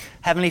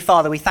Heavenly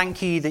Father, we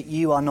thank you that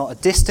you are not a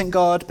distant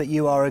God, but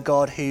you are a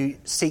God who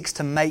seeks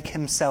to make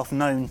himself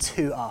known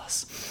to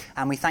us.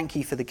 And we thank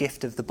you for the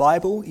gift of the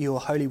Bible, your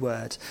holy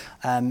word,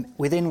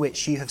 within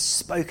which you have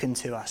spoken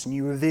to us and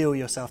you reveal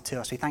yourself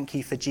to us. We thank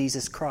you for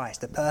Jesus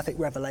Christ, the perfect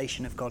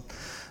revelation of God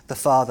the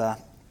Father.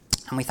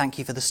 And we thank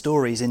you for the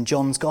stories in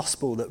John's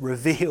Gospel that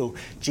reveal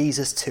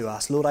Jesus to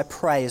us. Lord, I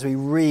pray as we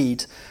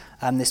read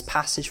this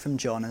passage from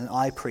John and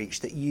I preach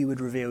that you would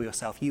reveal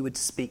yourself, you would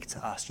speak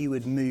to us, you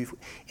would move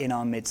in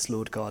our midst,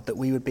 Lord God, that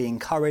we would be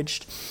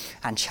encouraged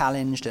and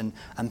challenged and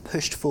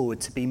pushed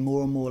forward to be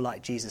more and more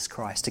like Jesus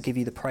Christ, to give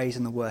you the praise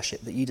and the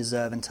worship that you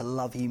deserve and to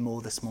love you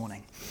more this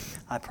morning.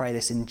 I pray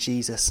this in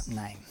Jesus'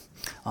 name.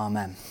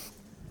 Amen.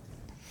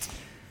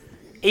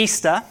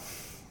 Easter,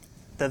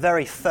 the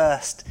very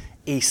first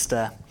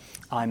Easter,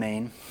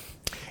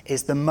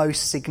 is the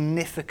most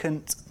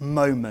significant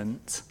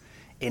moment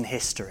in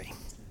history.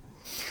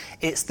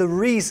 It's the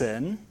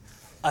reason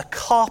a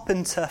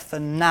carpenter for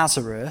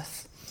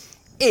Nazareth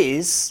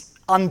is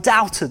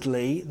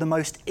undoubtedly the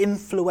most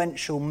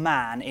influential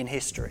man in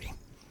history.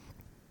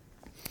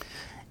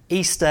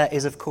 Easter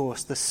is, of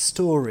course, the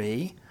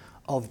story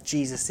of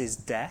Jesus'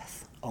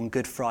 death on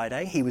Good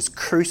Friday. He was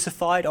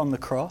crucified on the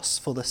cross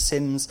for the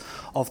sins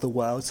of the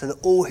world so that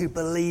all who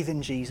believe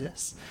in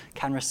Jesus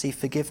can receive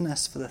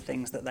forgiveness for the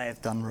things that they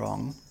have done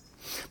wrong.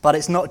 But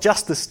it's not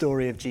just the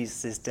story of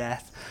Jesus'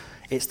 death.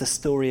 It's the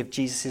story of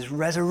Jesus'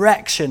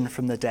 resurrection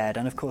from the dead.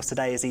 And of course,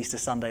 today is Easter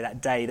Sunday,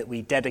 that day that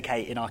we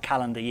dedicate in our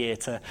calendar year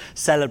to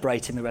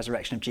celebrating the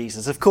resurrection of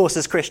Jesus. Of course,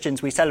 as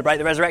Christians, we celebrate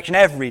the resurrection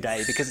every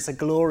day because it's a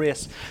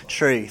glorious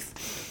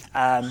truth.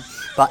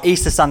 But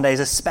Easter Sunday is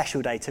a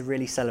special day to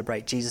really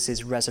celebrate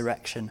Jesus'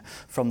 resurrection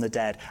from the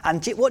dead.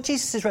 And what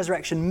Jesus'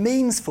 resurrection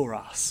means for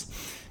us,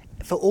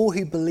 for all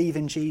who believe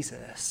in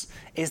Jesus,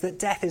 is that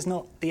death is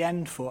not the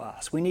end for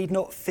us. We need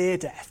not fear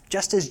death.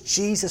 Just as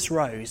Jesus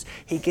rose,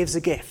 he gives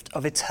a gift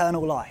of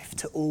eternal life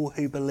to all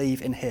who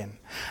believe in him.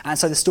 And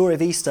so the story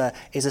of Easter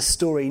is a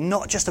story,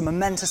 not just a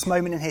momentous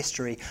moment in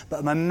history, but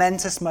a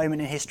momentous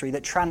moment in history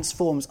that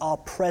transforms our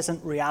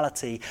present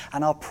reality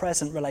and our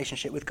present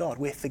relationship with God.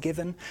 We're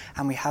forgiven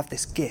and we have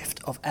this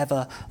gift of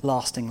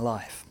everlasting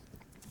life.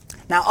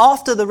 Now,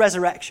 after the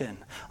resurrection,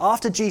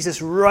 after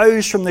Jesus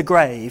rose from the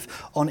grave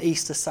on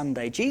Easter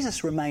Sunday,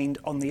 Jesus remained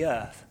on the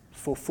earth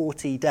for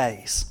 40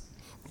 days.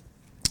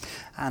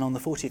 And on the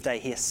 40th day,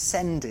 he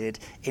ascended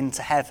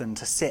into heaven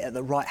to sit at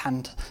the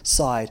right-hand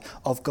side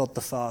of God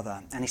the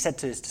Father. And he said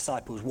to his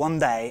disciples, one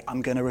day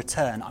I'm going to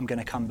return, I'm going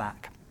to come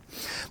back.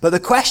 But the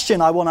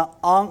question I want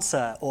to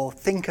answer or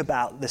think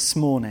about this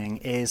morning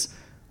is,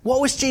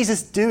 what was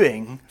Jesus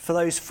doing for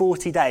those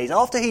 40 days?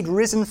 After he'd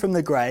risen from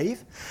the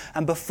grave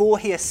and before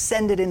he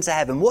ascended into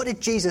heaven, what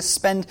did Jesus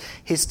spend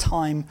his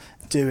time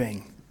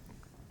doing?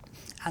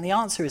 And the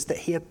answer is that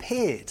he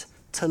appeared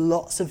to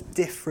lots of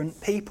different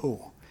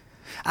people.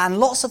 And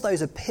lots of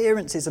those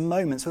appearances and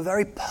moments were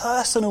very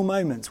personal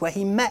moments where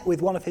he met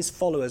with one of his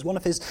followers, one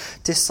of his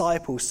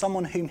disciples,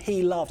 someone whom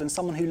he loved and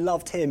someone who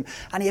loved him.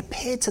 And he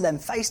appeared to them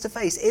face to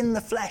face in the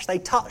flesh. They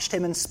touched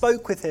him and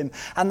spoke with him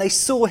and they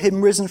saw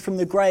him risen from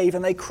the grave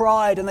and they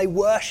cried and they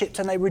worshipped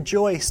and they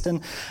rejoiced.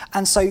 And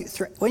so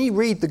when you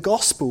read the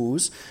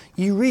Gospels,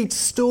 you read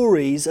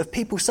stories of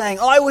people saying,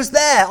 I was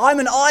there, I'm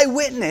an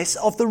eyewitness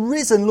of the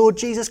risen Lord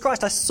Jesus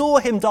Christ. I saw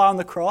him die on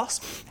the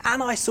cross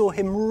and I saw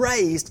him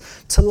raised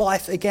to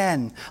life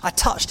again. I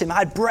touched him, I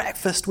had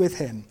breakfast with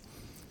him.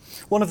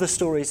 One of the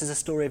stories is a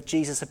story of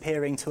Jesus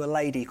appearing to a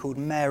lady called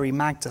Mary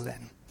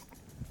Magdalene.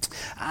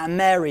 And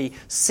Mary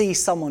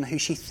sees someone who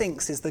she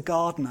thinks is the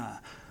gardener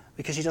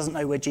because she doesn't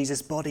know where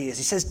Jesus' body is.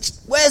 He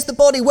says, where's the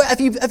body? Where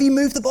have you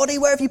moved the body?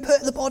 Where have you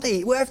put the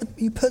body? Where have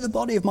you put the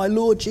body of my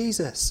Lord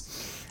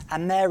Jesus?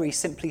 And Mary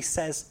simply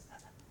says,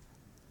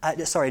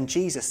 and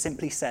Jesus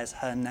simply says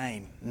her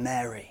name,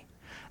 Mary.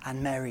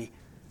 And Mary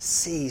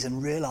sees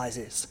and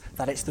realizes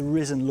that it's the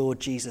risen Lord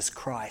Jesus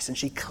Christ. And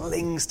she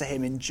clings to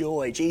him in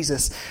joy.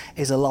 Jesus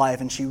is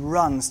alive. And she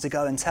runs to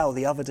go and tell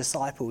the other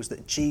disciples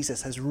that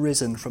Jesus has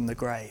risen from the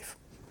grave.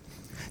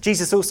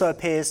 Jesus also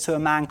appears to a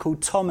man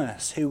called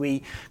Thomas, who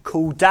we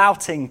call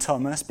Doubting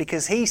Thomas,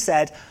 because he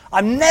said,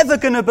 I'm never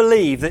going to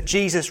believe that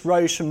Jesus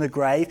rose from the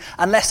grave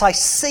unless I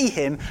see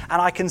him and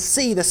I can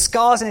see the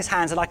scars in his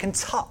hands and I can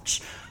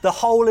touch the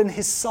hole in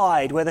his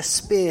side where the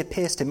spear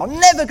pierced him. I'm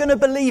never going to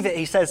believe it,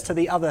 he says to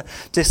the other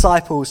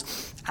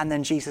disciples. And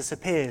then Jesus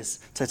appears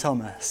to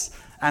Thomas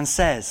and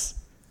says,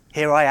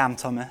 here I am,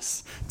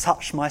 Thomas.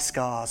 Touch my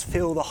scars.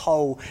 Feel the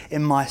hole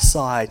in my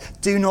side.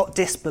 Do not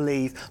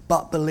disbelieve,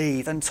 but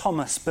believe. And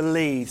Thomas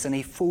believes and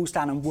he falls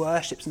down and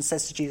worships and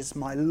says to Jesus,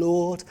 my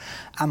Lord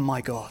and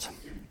my God.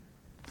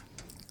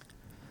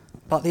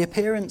 But the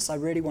appearance I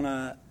really want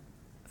to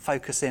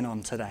focus in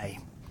on today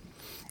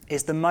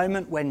is the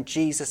moment when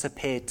Jesus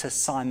appeared to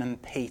Simon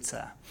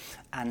Peter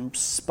and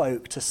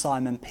spoke to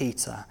Simon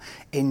Peter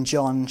in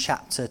John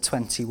chapter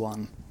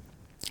 21.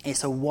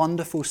 It's a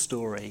wonderful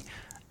story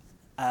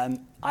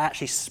I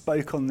actually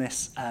spoke on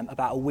this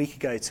about a week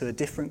ago to a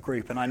different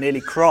group, and I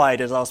nearly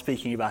cried as I was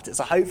speaking about it.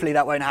 So hopefully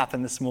that won't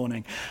happen this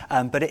morning.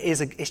 But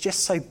it's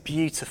just so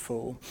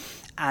beautiful,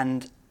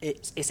 and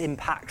it's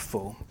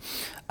impactful,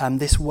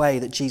 this way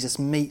that Jesus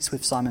meets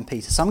with Simon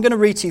Peter. So I'm going to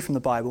read to you from the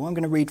Bible. I'm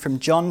going to read from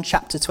John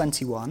chapter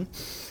 21.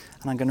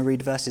 And I'm going to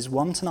read verses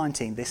 1 to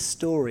 19, this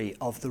story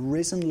of the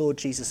risen Lord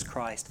Jesus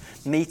Christ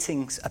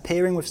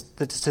appearing to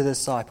the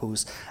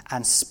disciples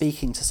and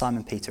speaking to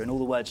Simon Peter. And all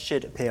the words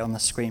should appear on the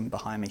screen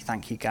behind me.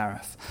 Thank you,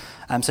 Gareth.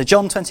 So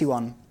John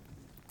 21,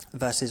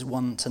 verses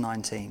 1 to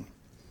 19.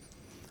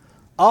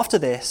 After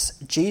this,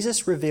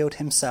 Jesus revealed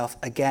himself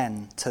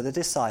again to the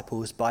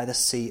disciples by the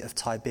Sea of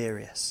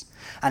Tiberias.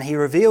 And he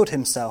revealed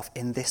himself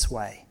in this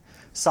way: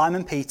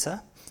 Simon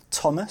Peter,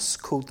 Thomas,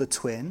 called the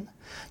twin,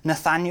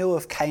 Nathanael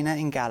of Cana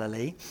in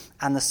Galilee,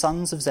 and the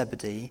sons of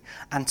Zebedee,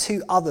 and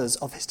 2 others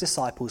of his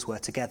disciples were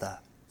together.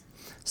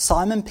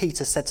 Simon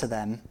Peter said to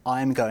them,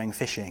 "I am going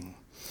fishing."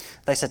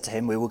 They said to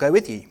him, "We will go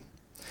with you."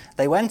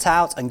 They went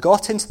out and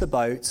got into the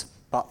boat,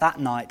 but that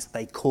night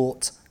they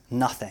caught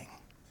nothing.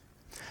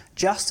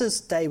 Just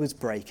as day was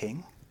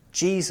breaking,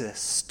 Jesus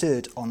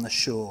stood on the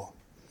shore.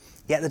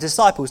 Yet the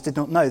disciples did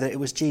not know that it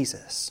was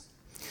Jesus.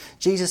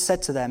 Jesus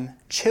said to them,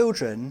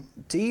 "Children,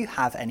 do you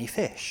have any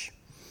fish?"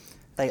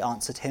 They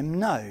answered him,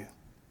 "No."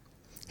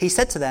 He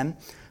said to them,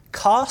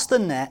 "Cast the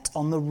net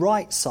on the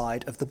right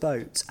side of the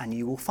boat, and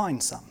you will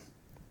find some."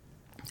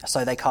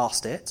 So they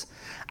cast it,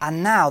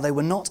 and now they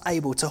were not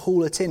able to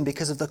haul it in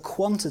because of the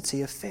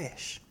quantity of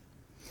fish.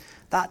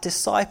 That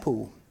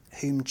disciple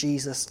whom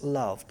Jesus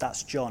loved,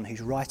 that's John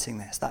who's writing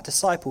this, that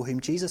disciple whom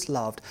Jesus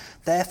loved,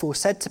 therefore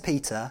said to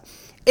Peter,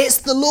 "It's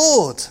the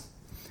Lord!"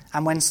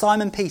 And when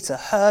Simon Peter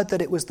heard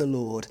that it was the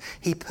Lord,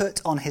 he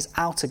put on his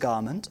outer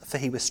garment, for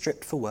he was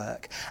stripped for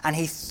work, and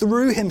he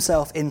threw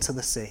himself into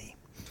the sea.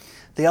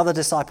 The other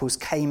disciples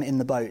came in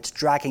the boat,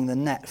 dragging the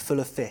net full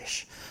of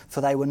fish,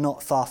 for they were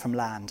not far from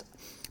land,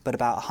 but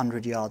about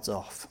 100 yards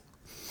off.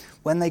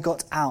 When they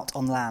got out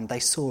on land, they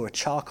saw a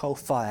charcoal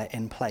fire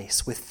in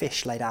place, with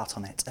fish laid out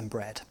on it and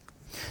bread.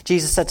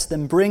 Jesus said to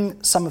them,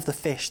 "Bring some of the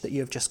fish that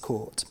you have just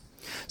caught."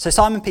 So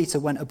Simon Peter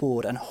went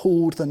aboard and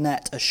hauled the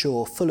net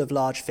ashore full of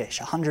large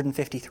fish,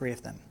 153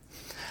 of them.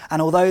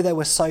 And although there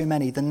were so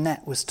many, the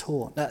net was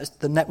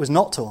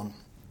not torn.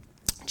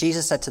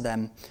 Jesus said to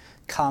them,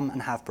 "Come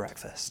and have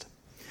breakfast."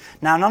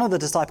 Now none of the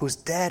disciples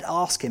dared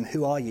ask him,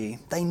 "Who are you?"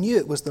 They knew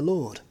it was the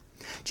Lord.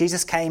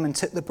 Jesus came and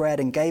took the bread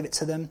and gave it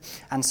to them,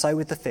 and so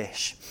with the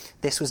fish.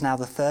 This was now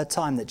the 3rd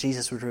time that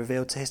Jesus was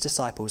revealed to his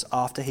disciples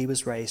after he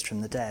was raised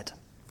from the dead.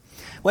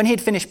 When he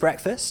had finished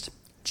breakfast,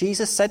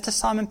 Jesus said to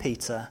Simon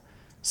Peter,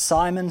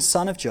 "Simon,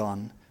 son of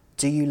John,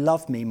 do you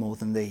love me more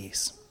than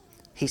these?"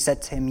 He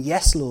said to him,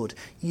 "Yes, Lord,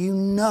 you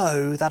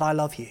know that I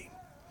love you."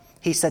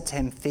 He said to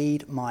him,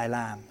 "Feed my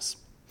lambs."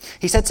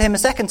 He said to him a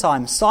second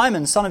time,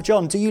 "Simon, son of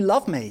John, do you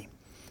love me?"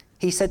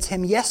 He said to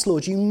him, "Yes,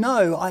 Lord, you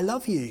know I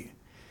love you."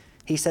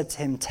 He said to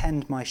him,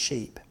 "Tend my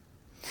sheep."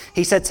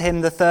 He said to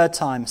him the 3rd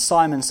time,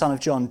 "Simon, son of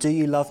John, do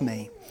you love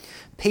me?"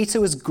 Peter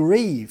was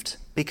grieved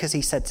because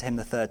he said to him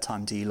the 3rd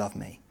time, "Do you love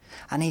me?"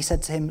 And he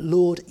said to him,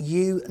 "Lord,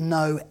 you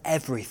know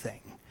everything.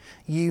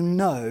 You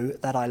know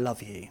that I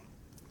love you."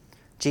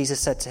 Jesus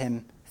said to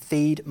him,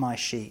 "Feed my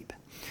sheep.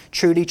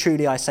 Truly,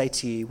 truly, I say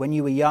to you, when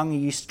you were young, you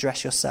used to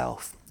dress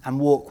yourself and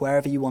walk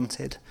wherever you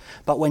wanted.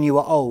 But when you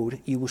are old,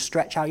 you will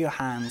stretch out your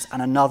hands,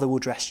 and another will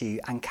dress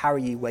you and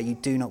carry you where you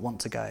do not want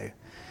to go."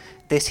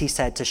 This he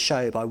said to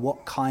show by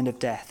what kind of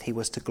death he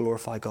was to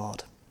glorify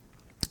God.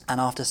 And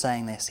after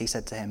saying this, he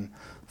said to him,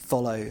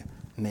 "Follow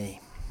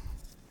me."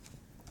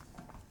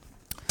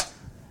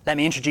 Let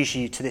me introduce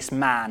you to this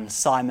man,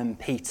 Simon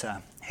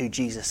Peter, who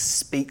Jesus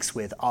speaks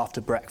with after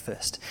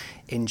breakfast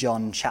in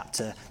John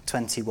chapter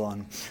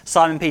 21.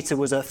 Simon Peter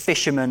was a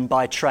fisherman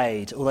by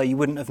trade, although you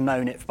wouldn't have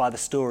known it by the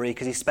story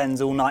because he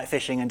spends all night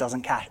fishing and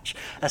doesn't catch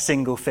a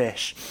single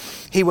fish.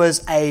 He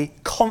was a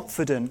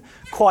confident,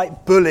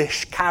 quite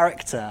bullish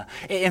character.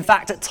 In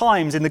fact, at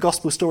times in the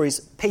gospel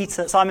stories,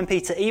 Simon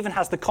Peter even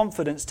has the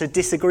confidence to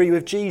disagree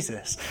with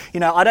Jesus.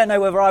 You know, I don't know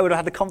whether I would have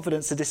had the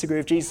confidence to disagree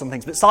with Jesus on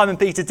things, but Simon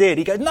Peter did.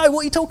 He goes, "No,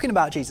 what are you talking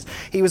about, Jesus?"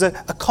 He was a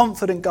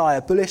confident guy,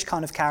 a bullish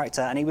kind of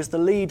character, and he was the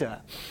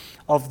leader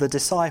of the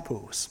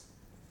disciples.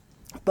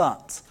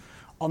 But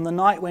on the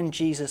night when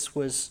Jesus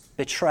was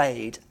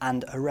betrayed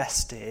and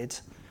arrested,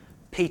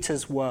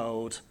 Peter's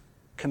world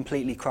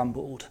completely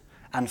crumbled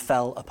and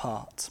fell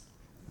apart.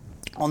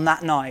 On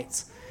that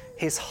night,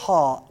 his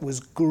heart was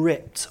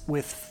gripped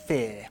with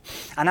fear.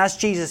 And as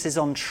Jesus is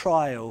on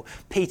trial,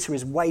 Peter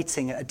is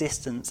waiting at a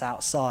distance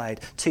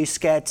outside, too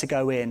scared to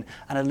go in,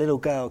 and a little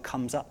girl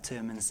comes up to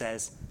him and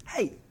says,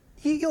 "Hey,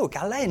 you're a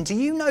Galilean, do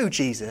you know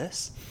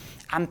Jesus?"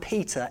 And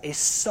Peter is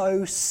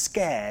so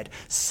scared,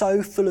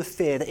 so full of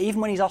fear, that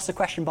even when he's asked a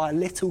question by a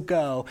little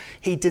girl,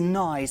 he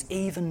denies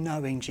even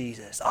knowing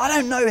Jesus. "I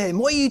don't know him.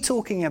 What are you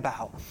talking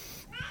about?"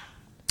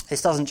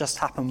 This doesn't just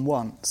happen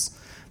once,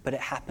 but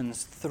it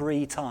happens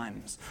 3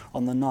 times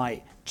on the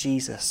night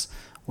Jesus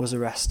was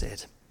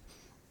arrested.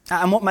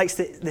 And what makes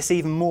this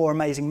even more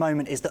amazing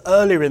moment is that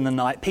earlier in the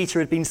night, Peter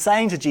had been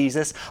saying to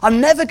Jesus,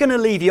 I'm never going to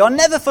leave you, I'll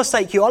never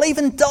forsake you, I'll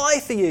even die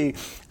for you.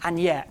 And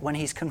yet, when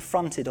he's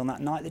confronted on that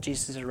night that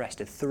Jesus is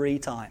arrested 3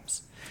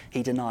 times,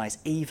 he denies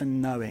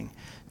even knowing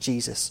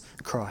Jesus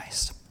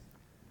Christ.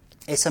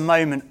 It's a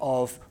moment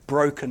of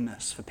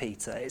brokenness for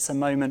Peter. It's a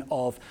moment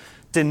of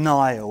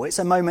denial. It's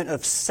a moment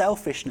of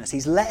selfishness.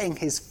 He's letting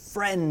his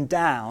friend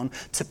down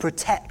to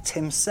protect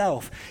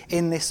himself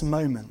in this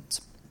moment.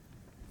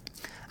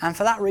 And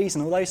for that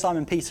reason, although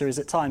Simon Peter is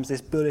at times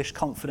this bullish,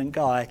 confident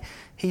guy,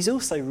 he's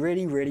also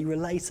really, really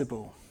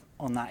relatable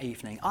on that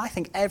evening. I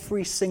think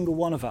every single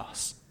one of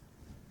us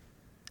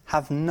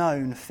have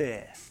known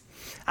fear.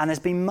 And there's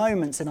been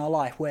moments in our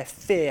life where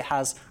fear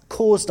has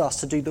caused us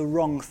to do the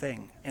wrong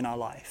thing in our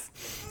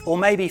life. Or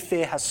maybe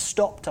fear has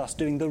stopped us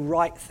doing the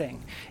right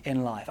thing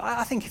in life.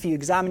 I think if you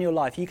examine your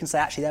life, you can say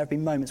actually there have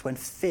been moments when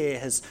fear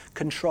has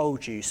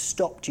controlled you,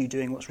 stopped you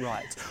doing what's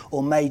right,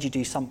 or made you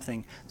do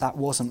something that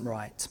wasn't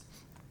right.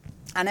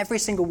 And every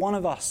single one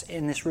of us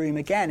in this room,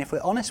 again, if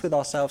we're honest with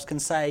ourselves, can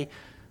say,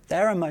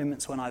 there are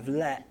moments when I've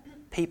let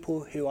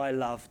people who I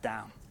love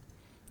down.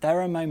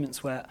 There are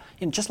moments where,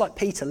 just like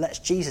Peter lets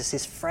Jesus,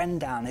 his friend,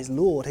 down, his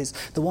Lord,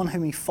 the one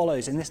whom he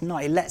follows in this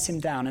night, he lets him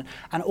down.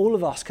 And all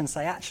of us can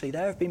say, actually,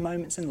 there have been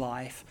moments in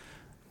life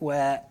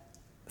where,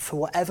 for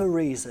whatever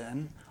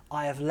reason,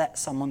 I have let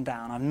someone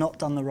down. I've not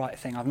done the right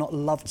thing. I've not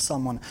loved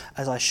someone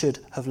as I should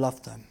have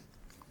loved them.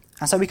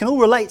 And so we can all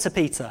relate to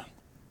Peter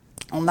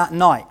on that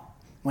night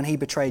when he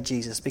betrayed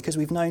Jesus, because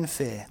we've known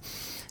fear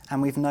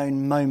and we've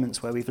known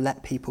moments where we've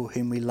let people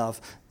whom we love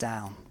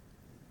down.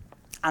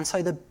 And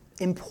so the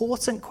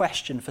important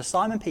question for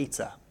Simon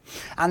Peter,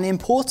 and the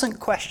important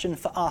question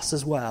for us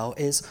as well,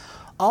 is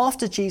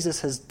after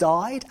Jesus has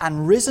died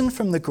and risen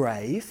from the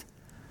grave,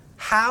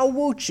 how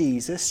will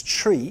Jesus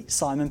treat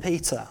Simon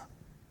Peter?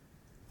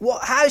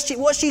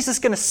 What's Jesus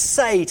going to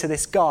say to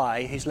this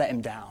guy who's let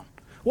him down?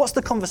 What's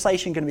the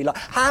conversation going to be like?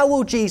 How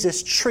will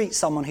Jesus treat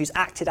someone who's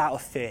acted out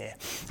of fear?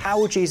 How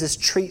will Jesus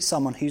treat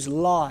someone who's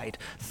lied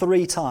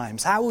 3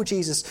 times? How will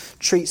Jesus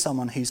treat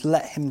someone who's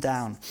let him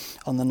down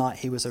on the night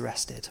he was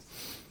arrested?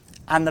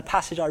 And the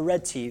passage I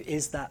read to you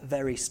is that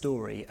very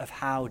story of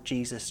how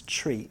Jesus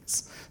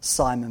treats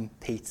Simon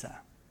Peter.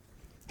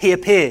 He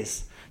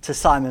appears to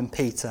Simon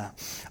Peter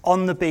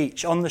on the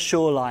beach, on the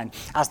shoreline,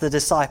 as the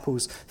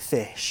disciples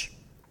fish.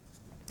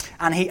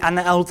 And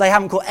they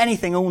haven't caught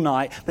anything all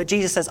night, but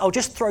Jesus says,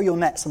 just throw your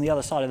nets on the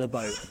other side of the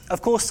boat.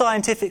 Of course,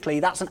 scientifically,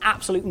 that's an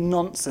absolute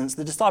nonsense.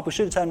 The disciples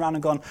should have turned around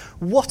and gone,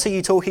 what are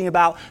you talking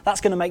about? That's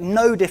going to make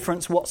no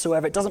difference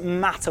whatsoever. It doesn't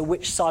matter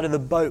which side of the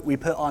boat we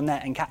put our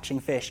net in catching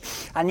fish.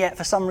 And yet,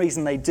 for some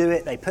reason, they do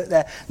it. They put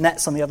their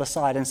nets on the other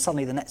side, and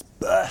suddenly the net's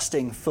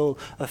bursting full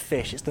of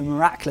fish. It's the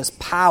miraculous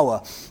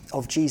power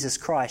of Jesus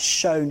Christ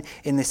shown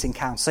in this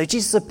encounter. So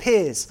Jesus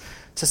appears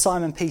to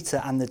Simon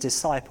Peter and the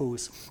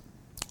disciples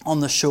on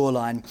the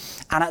shoreline.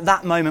 And at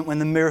that moment when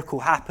the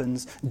miracle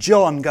happens,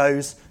 John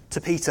goes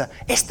to Peter,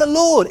 it's the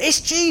Lord,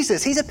 it's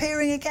Jesus, he's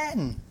appearing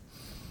again.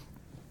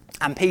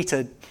 And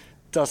Peter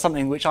does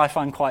something which I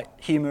find quite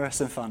humorous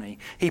and funny.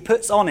 He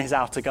puts on his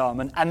outer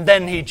garment and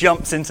then he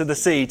jumps into the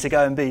sea to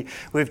go and be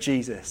with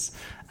Jesus.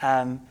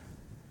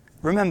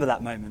 Remember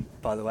that moment,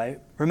 by the way.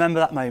 Remember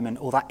that moment,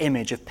 or that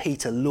image of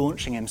Peter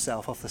launching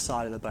himself off the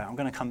side of the boat. I'm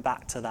going to come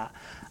back to that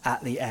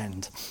at the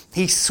end.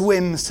 He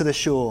swims to the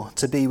shore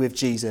to be with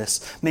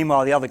Jesus.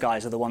 Meanwhile, the other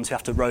guys are the ones who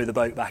have to row the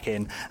boat back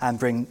in and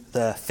bring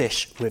the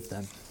fish with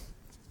them.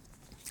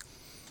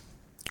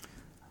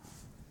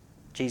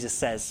 Jesus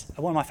says,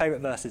 one of my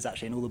favourite verses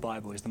actually in all the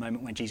Bible is the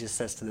moment when Jesus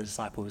says to the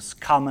disciples,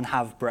 come and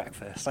have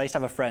breakfast. I used to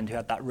have a friend who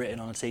had that written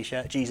on a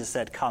t-shirt. Jesus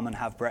said, come and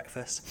have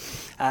breakfast.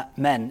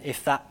 Men,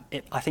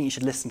 I think you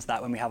should listen to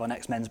that when we have our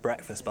next men's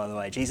breakfast, by the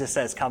way. Jesus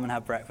says, come and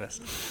have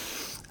breakfast.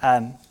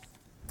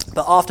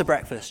 But after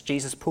breakfast,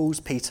 Jesus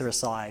pulls Peter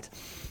aside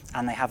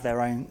and they have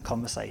their own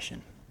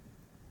conversation.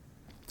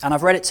 And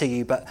I've read it to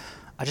you, but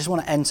I just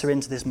want to enter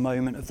into this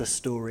moment of the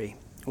story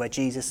where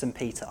Jesus and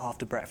Peter,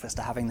 after breakfast,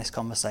 are having this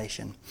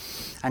conversation.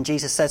 And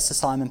Jesus says to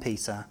Simon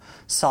Peter,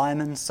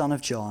 Simon, son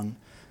of John,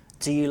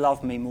 do you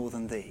love me more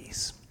than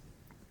these?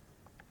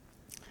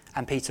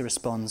 And Peter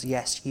responds,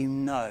 yes, you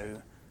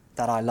know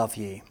that I love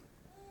you.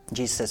 And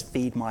Jesus says,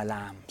 feed my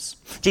lambs.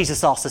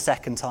 Jesus asks a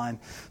second time,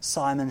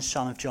 Simon,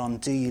 son of John,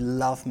 do you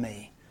love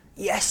me?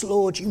 Yes,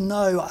 Lord, you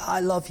know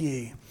I love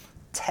you.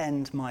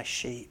 Tend my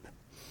sheep.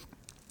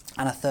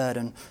 And a third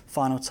and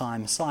final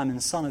time, Simon,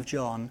 son of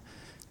John,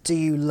 do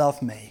you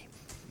love me?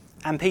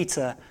 And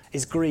Peter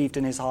is grieved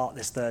in his heart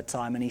this third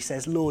time, and he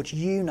says, Lord,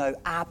 you know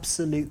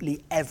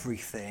absolutely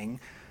everything.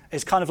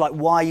 It's kind of like,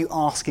 why are you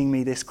asking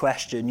me this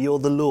question? You're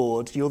the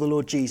Lord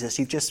Jesus.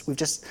 We've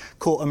just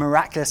caught a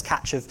miraculous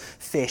catch of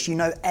fish. You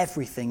know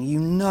everything. You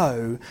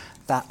know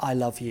that I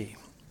love you.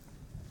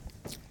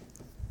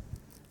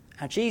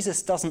 Now,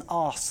 Jesus doesn't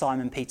ask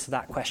Simon Peter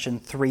that question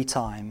 3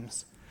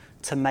 times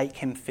to make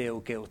him feel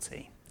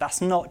guilty.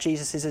 That's not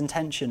Jesus'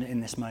 intention in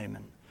this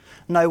moment.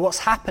 No, what's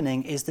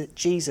happening is that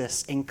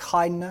Jesus, in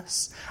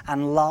kindness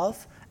and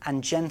love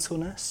and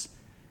gentleness,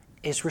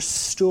 is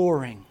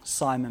restoring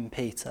Simon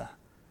Peter,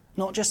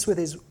 not just with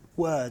his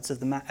words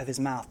of his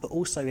mouth, but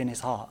also in his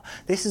heart.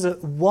 This is a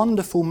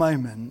wonderful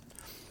moment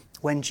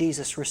when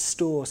Jesus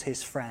restores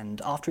his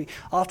friend.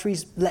 After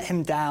he's let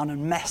him down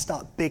and messed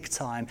up big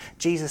time,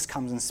 Jesus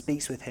comes and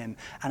speaks with him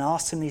and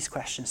asks him these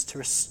questions to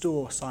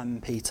restore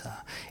Simon Peter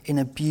in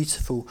a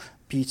beautiful,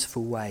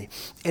 beautiful way.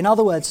 In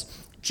other words,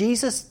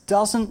 Jesus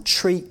doesn't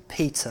treat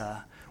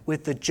Peter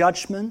with the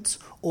judgment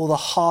or the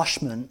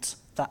harshment,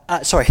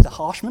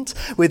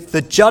 with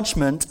the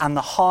judgment and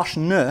the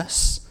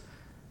harshness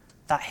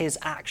that his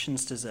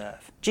actions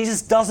deserve.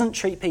 Jesus doesn't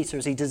treat Peter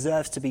as he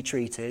deserves to be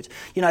treated.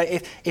 You know,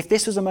 if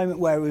this was a moment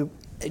where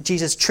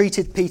Jesus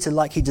treated Peter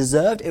like he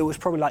deserved, it was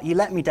probably like, you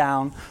let me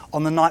down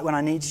on the night when I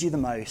needed you the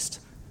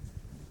most.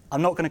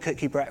 I'm not going to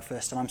cook you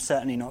breakfast, and I'm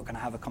certainly not going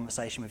to have a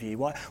conversation with you.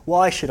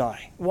 Why should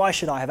I? Why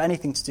should I have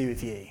anything to do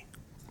with you?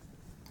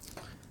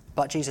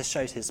 But Jesus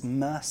shows his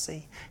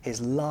mercy,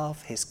 his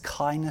love, his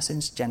kindness, and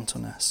his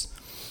gentleness.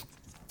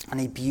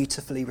 And he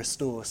beautifully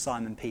restores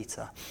Simon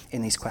Peter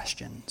in these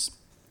questions.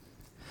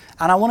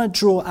 And I want to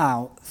draw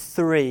out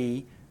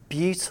 3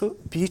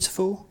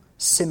 beautiful,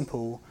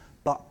 simple,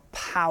 but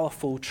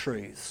powerful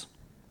truths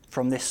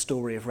from this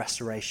story of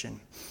restoration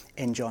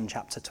in John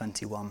chapter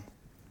 21.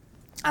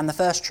 And the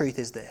first truth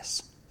is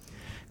this: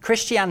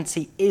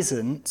 Christianity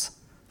isn't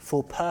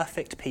for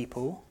perfect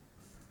people,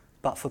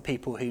 but for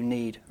people who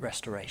need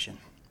restoration.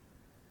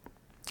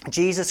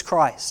 Jesus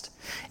Christ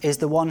is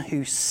the one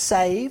who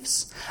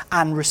saves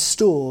and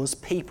restores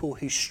people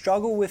who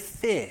struggle with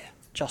fear,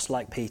 just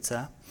like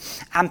Peter,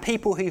 and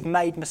people who've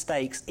made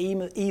mistakes,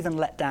 even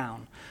let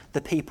down the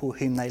people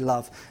whom they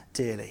love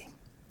dearly.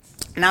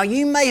 Now,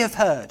 you may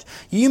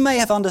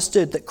have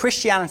understood that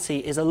Christianity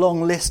is a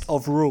long list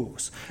of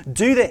rules.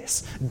 Do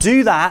this,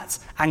 do that,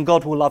 and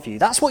God will love you.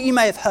 That's what you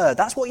may have heard.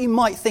 That's what you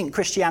might think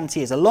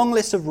Christianity is, a long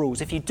list of rules.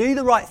 If you do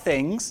the right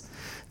things,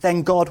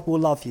 then God will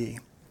love you.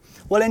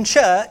 Well, in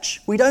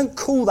church, we don't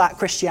call that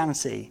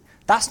Christianity.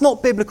 That's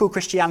not biblical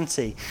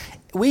Christianity.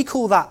 We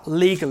call that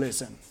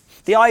legalism.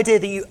 The idea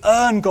that you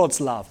earn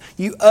God's love,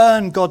 you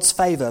earn God's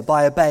favour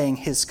by obeying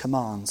his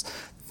commands.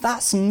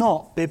 That's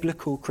not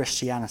biblical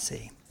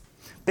Christianity.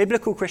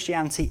 Biblical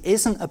Christianity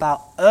isn't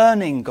about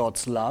earning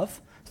God's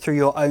love through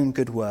your own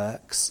good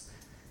works.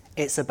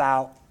 It's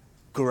about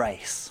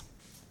grace.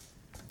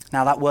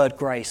 Now, that word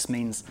grace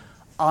means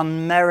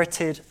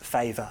unmerited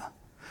favour.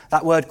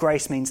 That word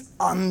grace means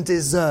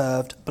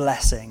undeserved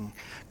blessing.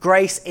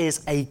 Grace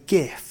is a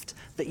gift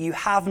that you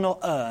have not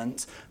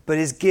earned, but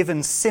is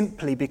given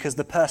simply because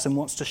the person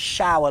wants to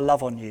shower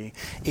love on you,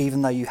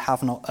 even though you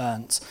have not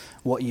earned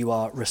what you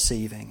are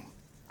receiving.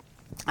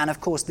 And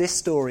of course, this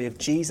story of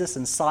Jesus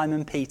and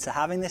Simon Peter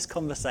having this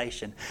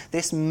conversation,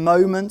 this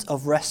moment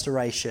of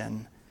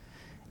restoration,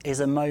 is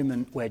a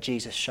moment where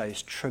Jesus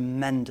shows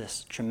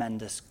tremendous,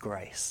 tremendous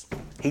grace.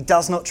 He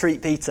does not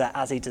treat Peter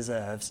as he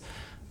deserves,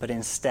 but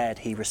instead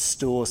he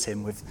restores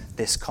him with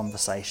this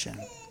conversation.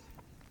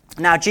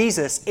 Now,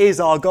 Jesus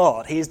is our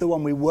God. He is the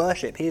one we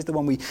worship. He is the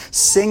one we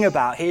sing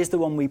about. He is the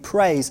one we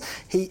praise.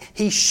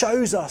 He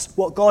shows us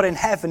what God in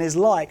heaven is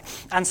like.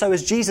 And so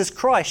as Jesus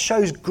Christ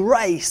shows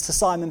grace to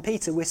Simon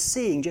Peter, we're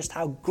seeing just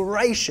how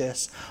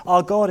gracious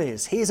our God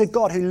is. He is a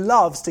God who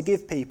loves to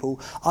give people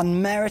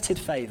unmerited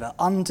favour,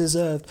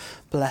 undeserved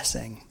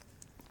blessing.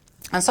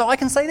 And so I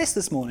can say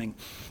this morning.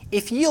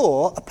 If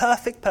you're a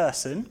perfect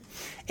person,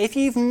 if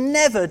you've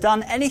never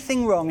done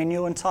anything wrong in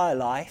your entire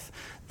life,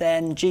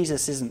 then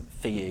Jesus isn't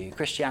for you.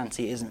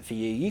 Christianity isn't for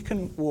you. You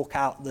can walk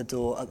out the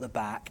door at the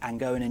back and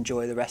go and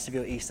enjoy the rest of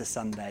your Easter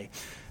Sunday.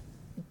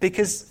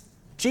 Because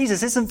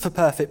Jesus isn't for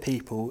perfect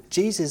people.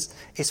 Jesus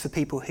is for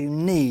people who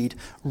need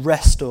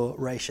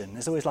restoration.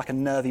 There's always like a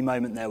nervy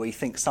moment there where you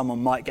think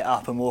someone might get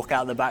up and walk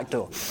out the back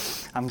door.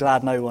 I'm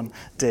glad no one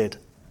did.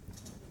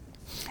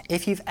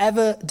 If you've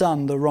ever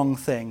done the wrong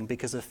thing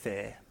because of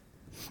fear,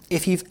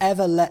 if you've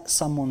ever let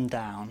someone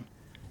down,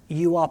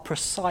 you are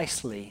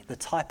precisely the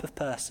type of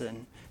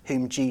person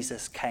whom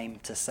Jesus came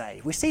to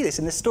save. We see this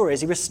in this story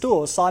as he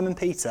restores Simon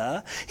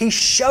Peter. He's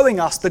showing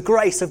us the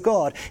grace of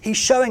God. He's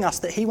showing us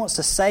that he wants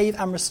to save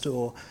and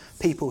restore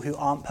people who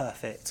aren't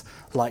perfect,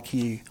 like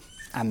you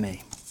and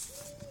me.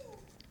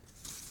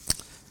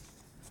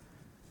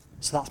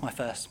 So that's my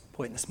first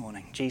point this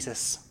morning.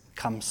 Jesus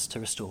comes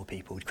to restore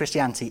people.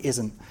 Christianity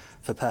isn't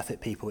for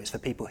perfect people. It's for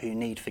people who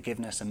need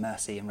forgiveness and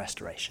mercy and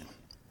restoration.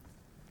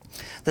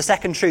 The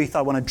second truth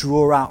I want to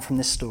draw out from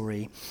this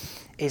story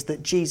is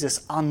that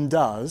Jesus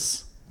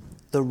undoes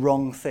the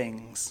wrong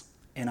things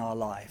in our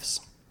lives.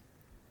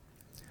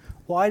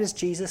 Why does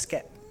Jesus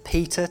get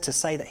Peter to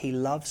say that he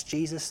loves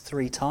Jesus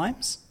 3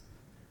 times?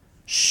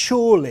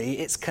 Surely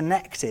it's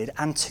connected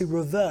and to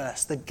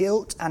reverse the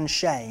guilt and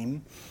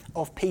shame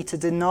of Peter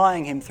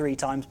denying him 3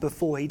 times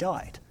before he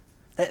died.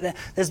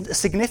 There's a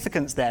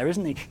significance there,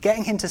 isn't he?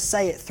 Getting him to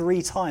say it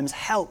 3 times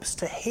helps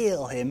to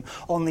heal him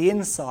on the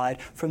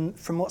inside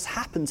from what's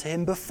happened to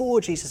him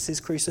before Jesus'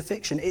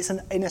 crucifixion.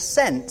 In a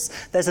sense,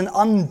 there's an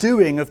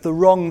undoing of the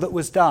wrong that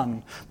was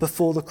done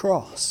before the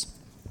cross.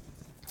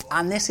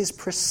 And this is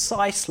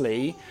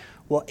precisely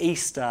what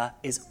Easter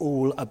is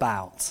all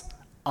about: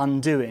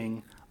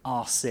 undoing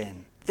our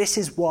sin. This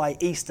is why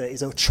Easter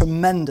is a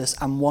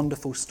tremendous and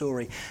wonderful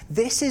story.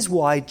 This is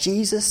why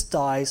Jesus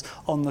dies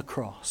on the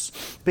cross.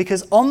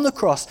 Because on the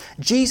cross,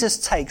 Jesus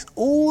takes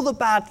all the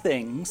bad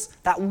things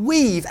that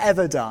we've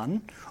ever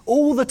done,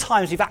 all the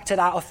times we've acted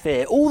out of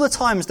fear, all the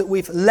times that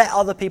we've let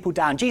other people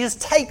down. Jesus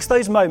takes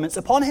those moments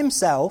upon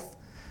himself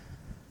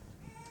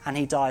and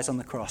he dies on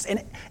the cross.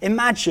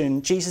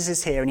 Imagine Jesus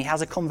is here and he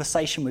has a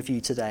conversation with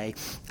you today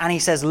and he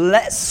says,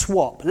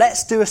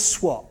 let's do a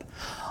swap.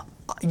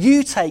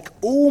 You take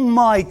all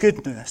my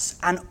goodness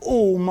and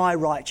all my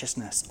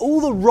righteousness,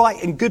 all the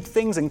right and good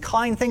things and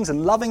kind things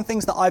and loving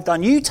things that I've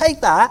done. You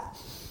take that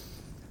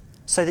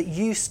so that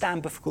you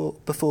stand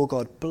before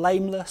God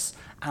blameless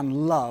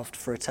and loved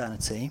for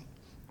eternity.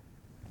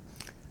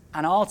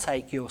 And I'll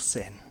take your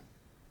sin.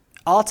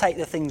 I'll take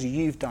the things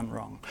you've done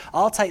wrong.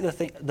 I'll take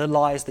the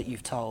lies that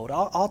you've told.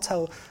 I'll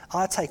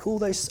take all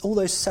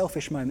those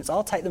selfish moments.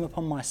 I'll take them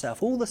upon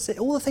myself. All the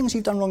things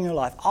you've done wrong in your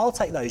life, I'll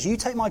take those. You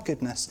take my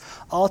goodness.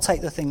 I'll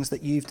take the things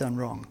that you've done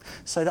wrong.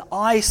 So that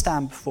I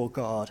stand before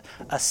God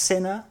a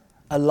sinner,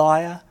 a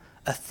liar,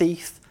 a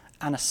thief,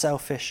 and a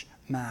selfish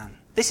man.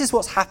 This is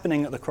what's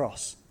happening at the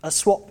cross. A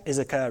swap is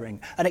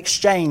occurring. An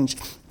exchange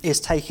is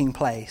taking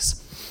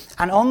place.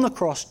 And on the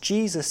cross,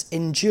 Jesus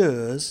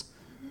endures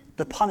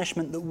the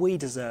punishment that we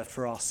deserve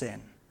for our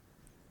sin.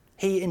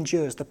 He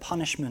endures the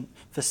punishment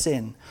for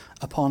sin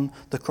upon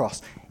the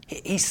cross.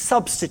 He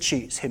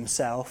substitutes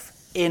himself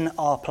in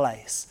our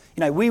place.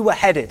 You know, we were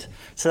headed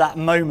to that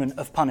moment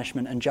of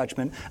punishment and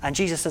judgment, and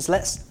Jesus says,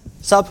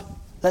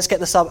 let's get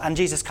the sub, and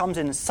Jesus comes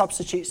in and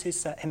substitutes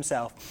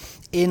himself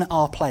in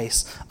our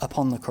place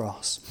upon the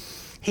cross.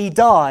 He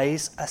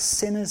dies a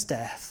sinner's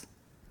death,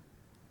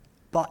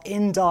 but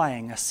in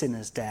dying a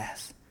sinner's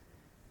death,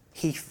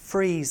 he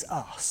frees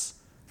us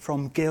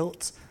from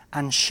guilt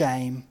and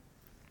shame.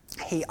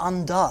 He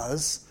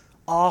undoes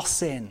our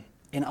sin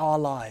in our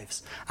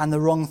lives and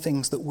the wrong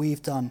things that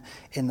we've done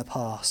in the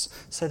past,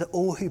 so that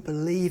all who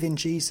believe in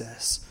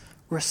Jesus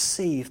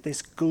receive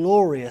this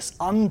glorious,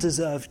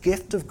 undeserved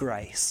gift of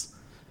grace,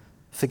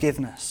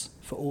 forgiveness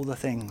for all the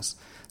things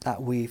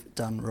that we've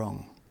done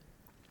wrong.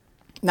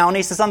 Now on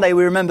Easter Sunday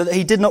we remember that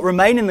he did not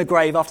remain in the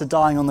grave after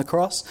dying on the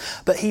cross,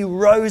 but he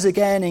rose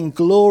again in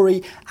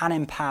glory and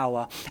in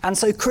power. And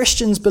so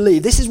Christians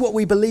believe, this is what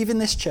we believe in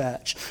this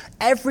church,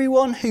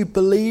 everyone who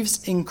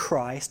believes in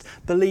Christ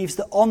believes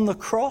that on the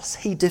cross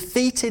he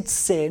defeated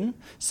sin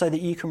so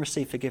that you can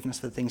receive forgiveness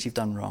for the things you've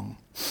done wrong.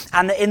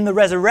 And that in the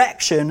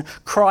resurrection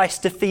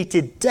Christ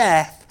defeated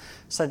death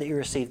so that you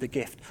receive the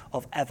gift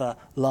of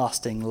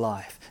everlasting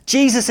life.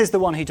 Jesus is the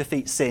one who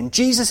defeats sin.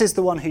 Jesus is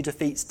the one who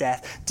defeats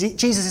death.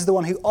 Jesus is the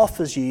one who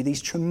offers you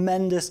these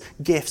tremendous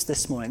gifts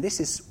this morning. This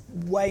is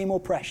way more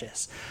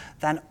precious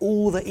than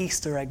all the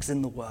Easter eggs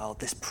in the world.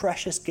 This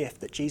precious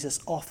gift that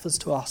Jesus offers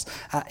to us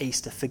at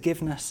Easter,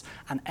 forgiveness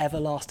and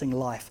everlasting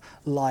life,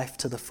 life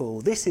to the full.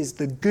 This is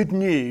the good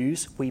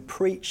news we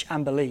preach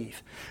and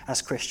believe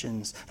as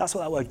Christians. That's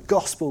what that word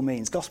gospel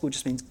means. Gospel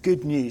just means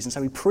good news. And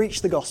so we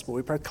preach the gospel.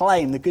 We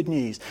proclaim the good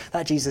news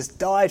that Jesus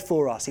died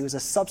for us. He was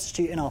a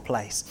substitute in our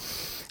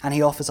place. And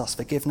he offers us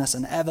forgiveness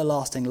and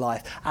everlasting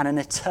life and an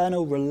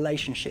eternal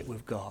relationship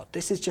with God.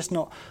 This is just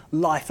not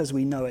life as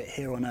we know it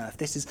here on earth.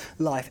 This is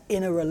life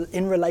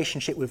in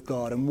relationship with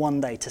God, and one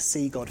day to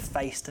see God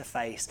face to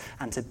face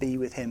and to be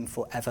with him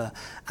forever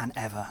and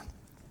ever.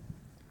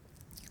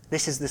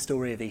 This is the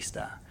story of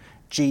Easter.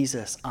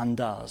 Jesus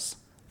undoes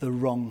the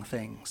wrong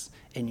things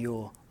in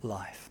your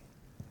life.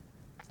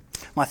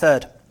 My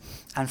third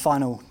and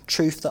final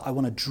truth that I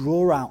want to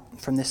draw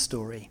out from this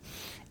story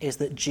is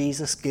that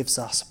Jesus gives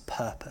us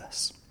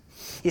purpose.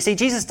 You see,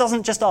 Jesus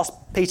doesn't just ask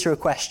Peter a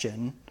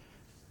question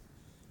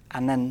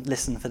and then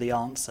listen for the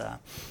answer.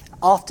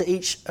 After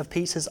each of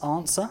Peter's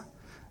answer,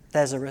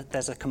 there's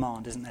a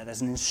command, isn't there?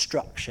 There's an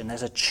instruction,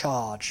 there's a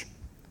charge.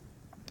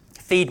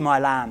 Feed my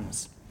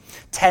lambs,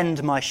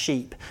 tend my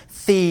sheep,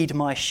 feed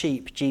my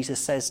sheep, Jesus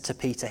says to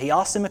Peter. He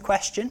asks him a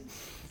question,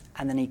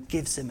 and then he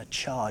gives him a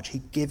charge.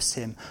 He gives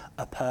him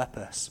a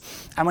purpose.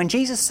 And when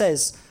Jesus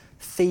says,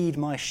 feed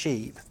my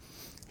sheep,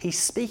 he's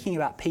speaking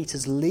about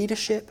Peter's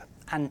leadership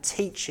and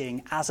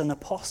teaching as an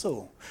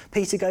apostle.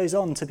 Peter goes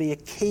on to be a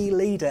key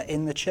leader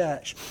in the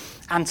church.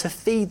 And to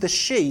feed the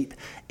sheep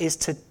is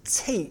to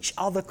teach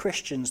other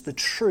Christians the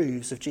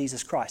truths of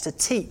Jesus Christ, to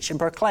teach and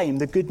proclaim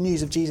the good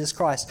news of Jesus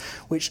Christ,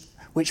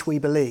 which we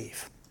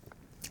believe.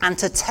 And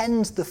to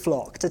tend the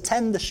flock, to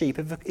tend the sheep,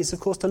 is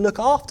of course to look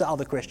after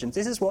other Christians.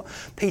 This is what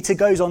Peter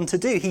goes on to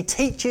do. He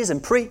teaches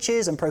and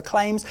preaches and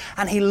proclaims,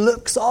 and he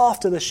looks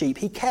after the sheep.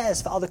 He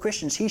cares for other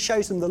Christians. He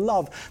shows them the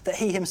love that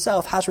he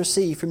himself has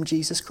received from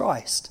Jesus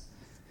Christ.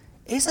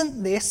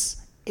 Isn't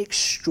this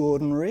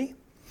extraordinary?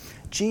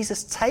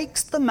 Jesus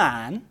takes the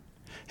man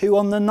who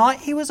on the night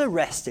he was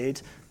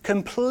arrested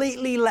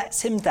completely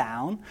lets him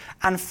down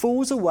and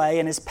falls away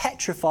and is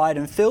petrified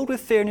and filled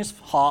with fear in his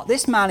heart.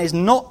 This man is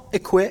not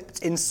equipped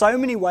in so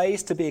many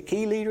ways to be a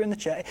key leader in the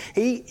church.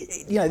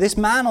 This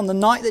man on the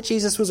night that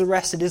Jesus was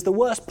arrested is the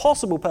worst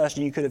possible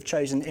person you could have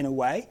chosen in a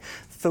way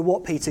for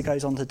what Peter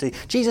goes on to do.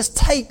 Jesus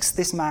takes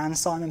this man,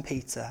 Simon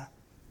Peter.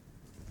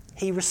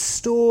 He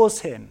restores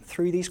him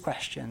through these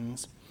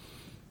questions.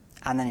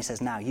 And then he says,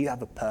 now you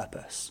have a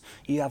purpose.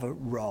 You have a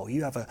role.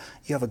 You have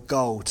a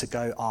goal to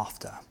go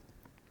after.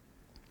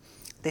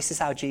 This is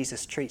how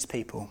Jesus treats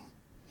people.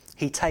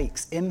 He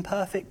takes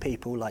imperfect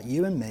people like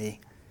you and me,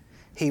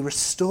 he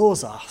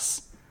restores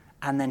us,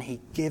 and then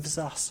he gives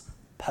us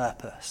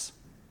purpose.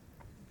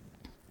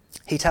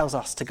 He tells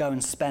us to go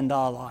and spend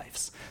our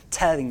lives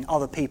telling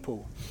other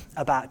people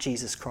about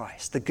Jesus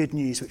Christ, the good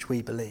news which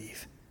we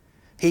believe.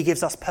 He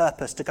gives us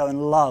purpose to go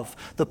and love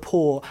the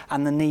poor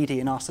and the needy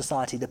in our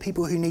society, the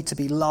people who need to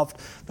be loved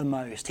the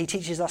most. He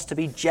teaches us to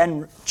be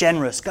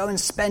generous. Go and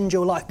spend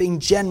your life being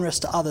generous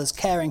to others,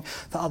 caring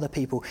for other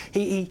people.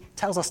 He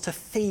tells us to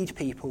feed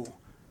people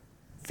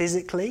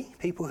physically,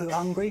 people who are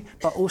hungry,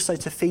 but also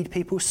to feed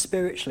people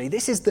spiritually.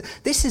 This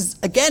is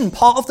again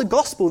part of the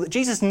gospel, that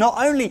Jesus not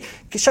only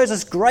shows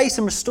us grace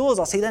and restores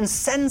us, he then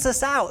sends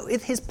us out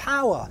with his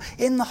power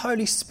in the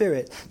Holy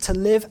Spirit to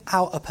live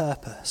out a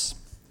purpose.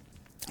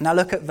 Now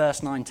look at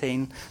verse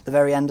 19, the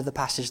very end of the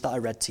passage that I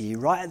read to you.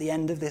 Right at the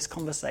end of this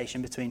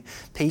conversation between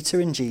Peter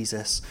and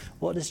Jesus,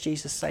 what does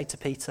Jesus say to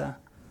Peter?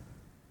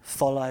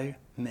 Follow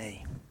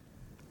me.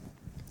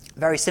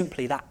 Very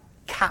simply, that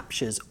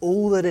captures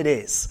all that it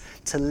is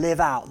to live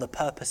out the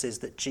purposes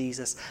that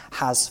Jesus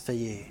has for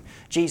you.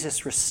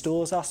 Jesus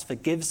restores us,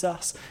 forgives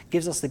us,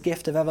 gives us the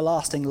gift of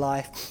everlasting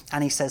life,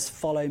 and he says,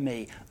 follow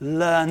me,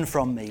 learn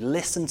from me,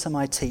 listen to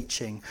my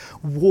teaching,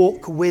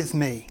 walk with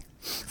me.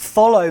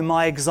 Follow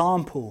my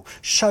example.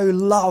 Show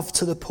love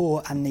to the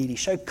poor and needy.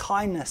 Show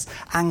kindness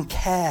and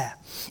care.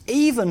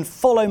 Even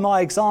follow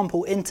my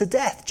example into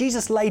death.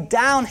 Jesus laid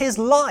down his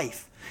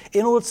life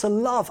in order to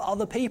love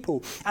other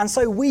people. And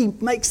so we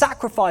make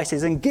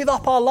sacrifices and give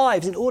up our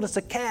lives in order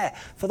to care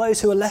for those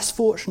who are less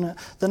fortunate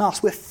than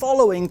us. We're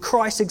following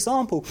Christ's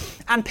example.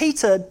 And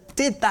Peter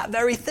did that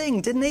very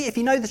thing, didn't he? If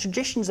you know the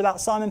traditions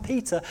about Simon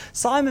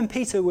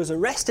Peter was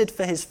arrested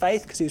for his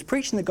faith because he was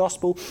preaching the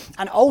gospel,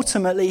 and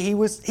ultimately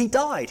he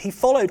died. He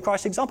followed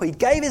Christ's example. He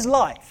gave his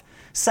life,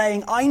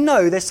 saying, I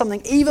know there's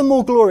something even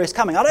more glorious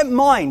coming. I don't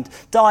mind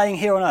dying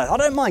here on earth. I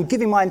don't mind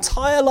giving my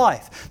entire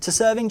life to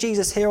serving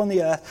Jesus here on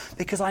the earth,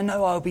 because I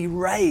know I'll be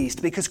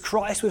raised, because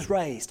Christ was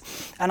raised,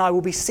 and I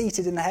will be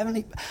seated in the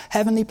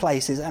heavenly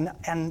places, and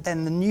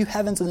then the new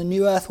heavens and the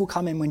new earth will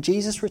come in when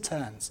Jesus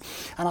returns,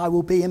 and I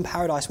will be in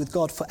paradise with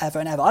God forever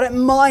and ever. I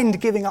don't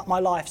mind giving up my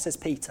life, says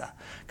Peter,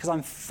 because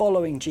I'm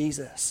following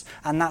Jesus,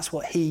 and that's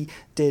what he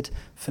did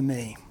for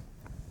me.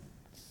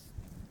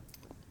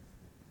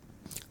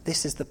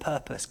 This is the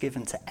purpose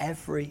given to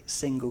every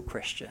single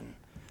Christian,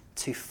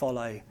 to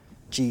follow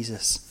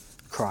Jesus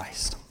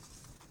Christ.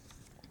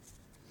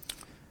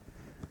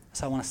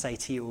 So I want to say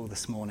to you all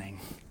this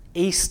morning,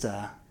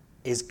 Easter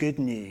is good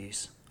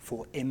news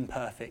for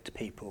imperfect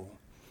people,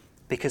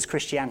 because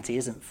Christianity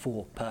isn't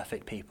for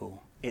perfect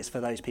people. It's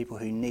for those people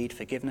who need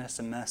forgiveness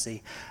and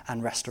mercy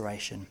and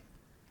restoration.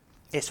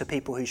 It's for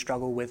people who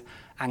struggle with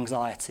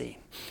anxiety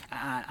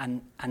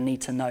and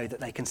need to know that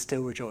they can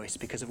still rejoice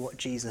because of what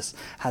Jesus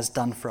has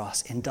done for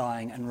us in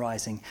dying and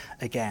rising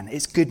again.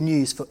 It's good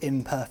news for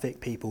imperfect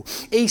people.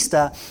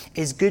 Easter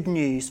is good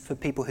news for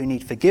people who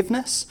need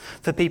forgiveness,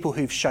 for people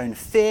who've shown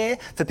fear,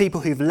 for people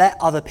who've let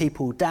other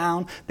people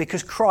down,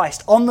 because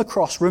Christ on the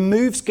cross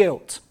removes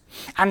guilt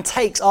and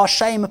takes our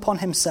shame upon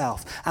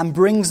himself and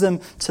brings them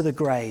to the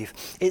grave.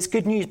 It's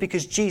good news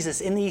because Jesus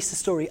in the Easter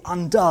story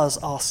undoes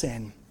our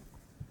sin.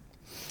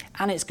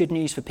 And it's good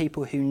news for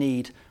people who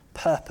need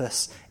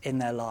purpose in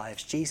their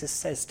lives. Jesus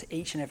says to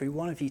each and every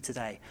one of you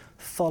today,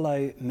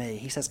 follow me.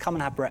 He says, come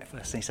and have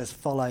breakfast. And he says,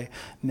 follow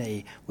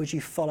me. Would you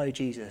follow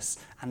Jesus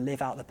and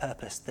live out the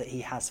purpose that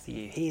he has for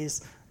you? He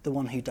is the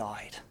one who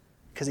died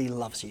because he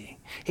loves you.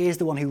 He is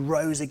the one who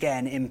rose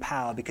again in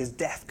power because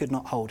death could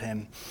not hold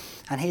him.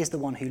 And he is the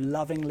one who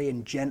lovingly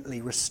and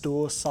gently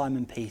restores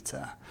Simon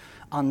Peter,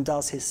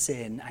 undoes his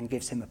sin and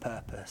gives him a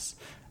purpose.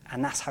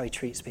 And that's how he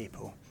treats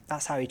people.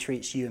 That's how he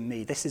treats you and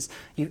me. This is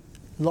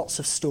lots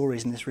of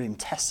stories in this room,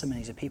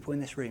 testimonies of people in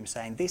this room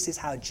saying, this is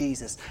how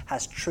Jesus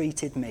has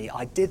treated me.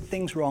 I did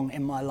things wrong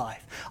in my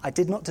life. I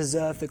did not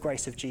deserve the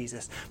grace of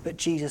Jesus, but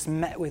Jesus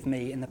met with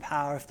me in the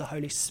power of the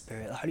Holy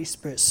Spirit. The Holy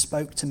Spirit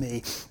spoke to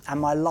me and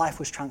my life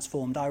was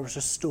transformed. I was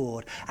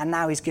restored. And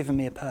now he's given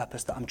me a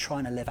purpose that I'm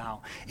trying to live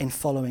out in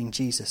following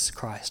Jesus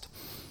Christ.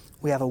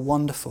 We have a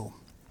wonderful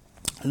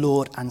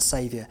Lord and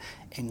Saviour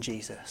in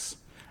Jesus.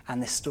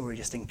 And this story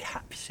just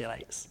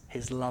encapsulates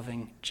his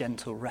loving,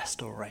 gentle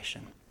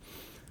restoration.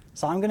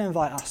 So I'm going to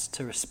invite us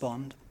to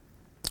respond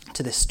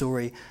to this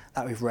story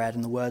that we've read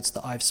and the words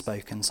that I've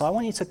spoken. So I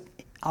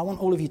want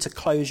all of you to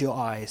close your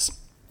eyes.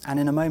 And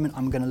in a moment,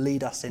 I'm going to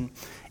lead us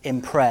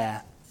in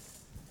prayer.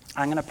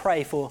 I'm going to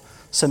pray for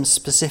some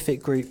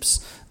specific groups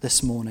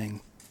this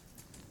morning.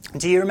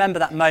 Do you remember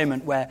that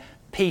moment where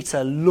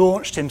Peter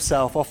launched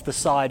himself off the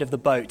side of the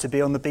boat to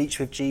be on the beach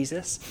with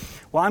Jesus?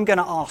 Well, I'm going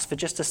to ask for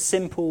just a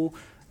simple,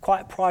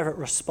 quite private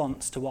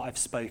response to what I've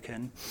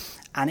spoken.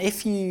 And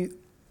if you're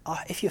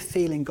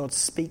feeling God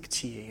speak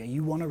to you and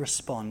you want to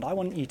respond, I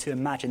want you to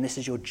imagine this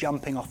is your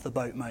jumping off the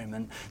boat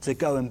moment to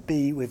go and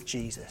be with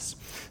Jesus.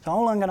 So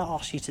all I'm going to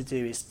ask you to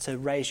do is to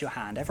raise your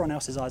hand. Everyone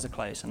else's eyes are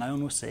closed and no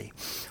one will see.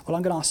 All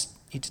I'm going to ask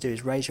you to do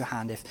is raise your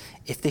hand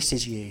if this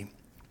is you.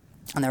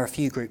 And there are a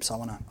few groups I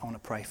want to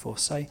pray for.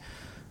 So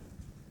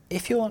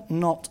if you're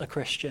not a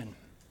Christian,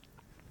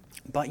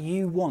 but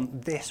you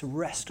want this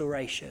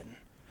restoration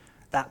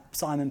that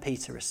Simon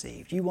Peter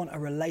received, you want a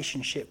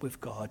relationship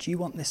with God, you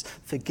want this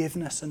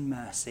forgiveness and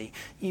mercy,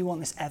 you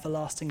want this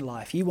everlasting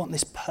life, you want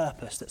this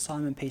purpose that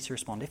Simon Peter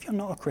responded. If you're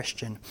not a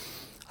Christian,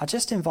 I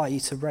just invite you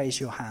to raise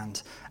your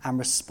hand and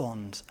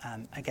respond.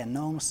 Again,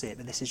 no one will see it,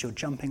 but this is your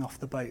jumping off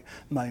the boat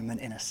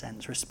moment in a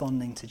sense,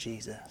 responding to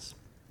Jesus.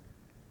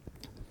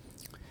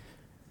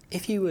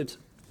 If you would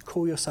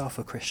call yourself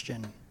a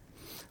Christian,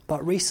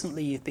 but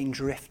recently you've been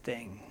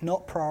drifting,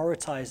 not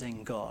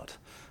prioritising God,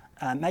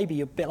 maybe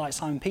you're a bit like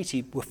Simon Peter,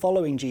 you were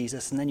following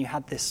Jesus and then you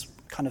had this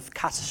kind of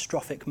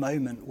catastrophic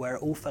moment where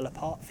it all fell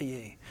apart for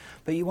you.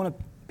 But you want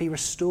to be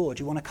restored,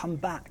 you want to come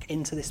back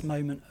into this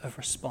moment of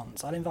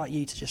response. I'd invite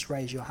you to just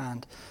raise your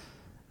hand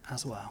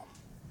as well.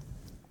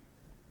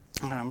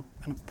 And I'm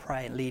going to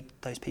pray and lead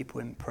those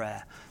people in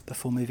prayer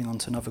before moving on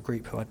to another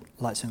group who I'd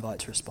like to invite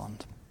to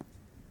respond.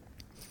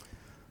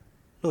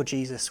 Lord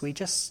Jesus, we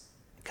just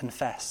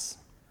confess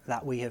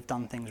that we have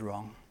done things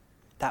wrong,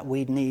 that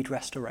we need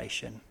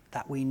restoration,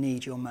 that we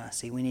need your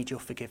mercy, we need your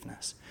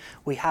forgiveness.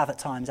 We have at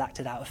times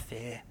acted out of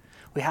fear.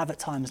 We have at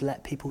times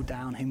let people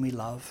down whom we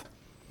love.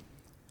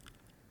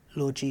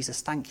 Lord Jesus,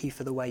 thank you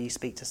for the way you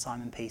speak to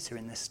Simon Peter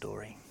in this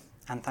story.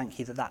 And thank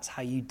you that that's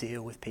how you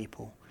deal with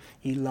people.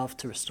 You love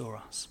to restore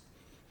us.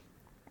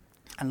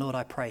 And Lord,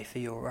 I pray for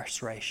your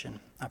restoration.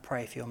 I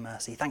pray for your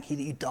mercy. Thank you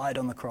that you died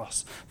on the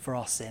cross for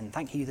our sin.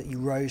 Thank you that you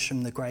rose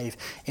from the grave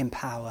in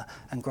power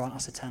and grant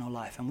us eternal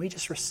life. And we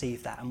just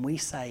receive that. And we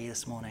say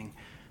this morning,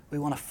 we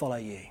want to follow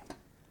you.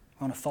 We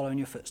want to follow in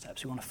your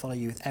footsteps. We want to follow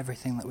you with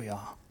everything that we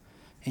are.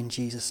 In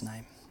Jesus'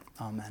 name,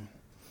 amen.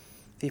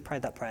 If you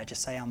prayed that prayer,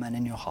 just say amen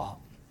in your heart.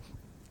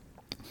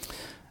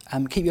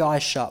 Keep your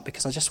eyes shut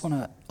because I just want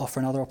to offer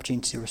another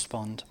opportunity to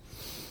respond.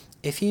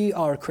 If you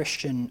are a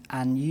Christian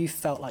and you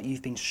felt like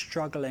you've been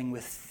struggling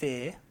with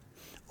fear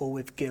or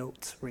with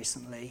guilt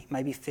recently,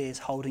 maybe fear's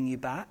holding you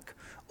back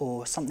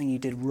or something you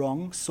did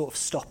wrong, sort of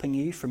stopping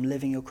you from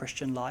living your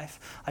Christian life,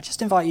 I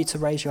just invite you to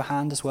raise your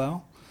hand as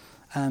well.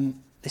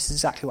 This is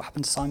exactly what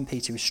happened to Simon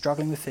Peter. He was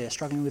struggling with fear,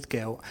 struggling with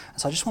guilt. And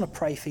so I just want to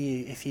pray for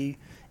you if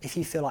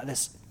you feel like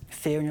there's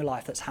fear in your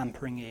life that's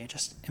hampering you,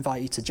 just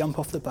invite you to jump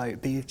off the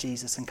boat, be with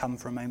Jesus and come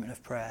for a moment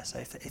of prayer. So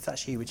if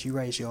that's you, would you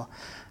raise your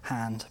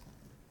hand?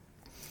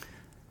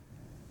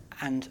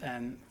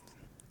 And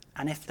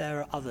if there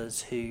are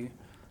others who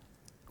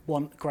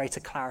want greater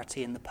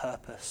clarity in the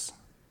purpose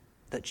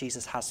that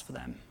Jesus has for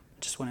them, I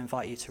just want to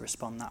invite you to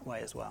respond that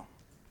way as well.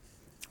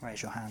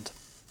 Raise your hand.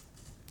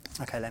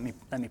 Okay, let me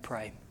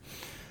pray.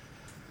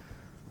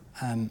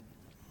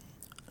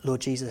 Lord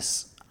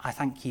Jesus, I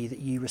thank you that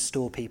you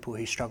restore people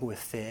who struggle with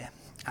fear.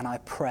 And I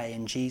pray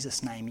in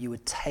Jesus' name you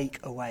would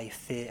take away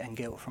fear and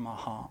guilt from our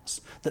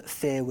hearts, that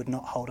fear would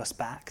not hold us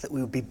back, that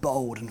we would be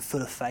bold and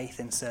full of faith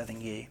in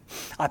serving you.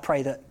 I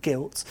pray that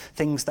guilt,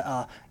 things that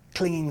are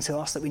clinging to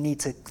us that we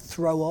need to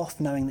throw off,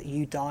 knowing that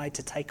you died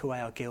to take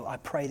away our guilt, I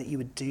pray that you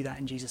would do that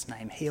in Jesus'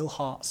 name. Heal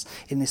hearts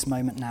in this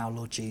moment now,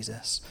 Lord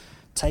Jesus.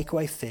 Take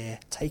away fear,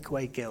 take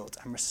away guilt,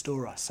 and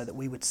restore us so that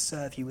we would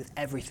serve you with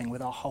everything,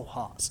 with our whole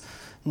hearts,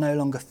 no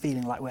longer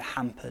feeling like we're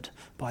hampered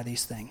by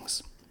these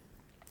things.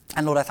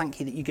 And Lord, I thank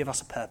you that you give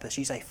us a purpose.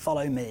 You say,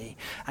 follow me.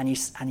 And you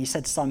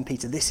said to Simon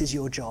Peter, this is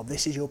your job,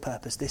 this is your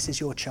purpose, this is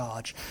your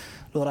charge.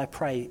 Lord, I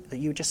pray that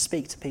you would just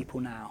speak to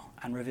people now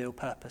and reveal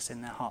purpose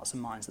in their hearts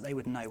and minds, that they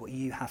would know what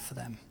you have for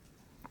them.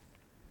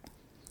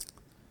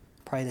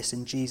 Pray this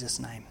in Jesus'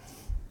 name.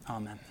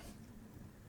 Amen.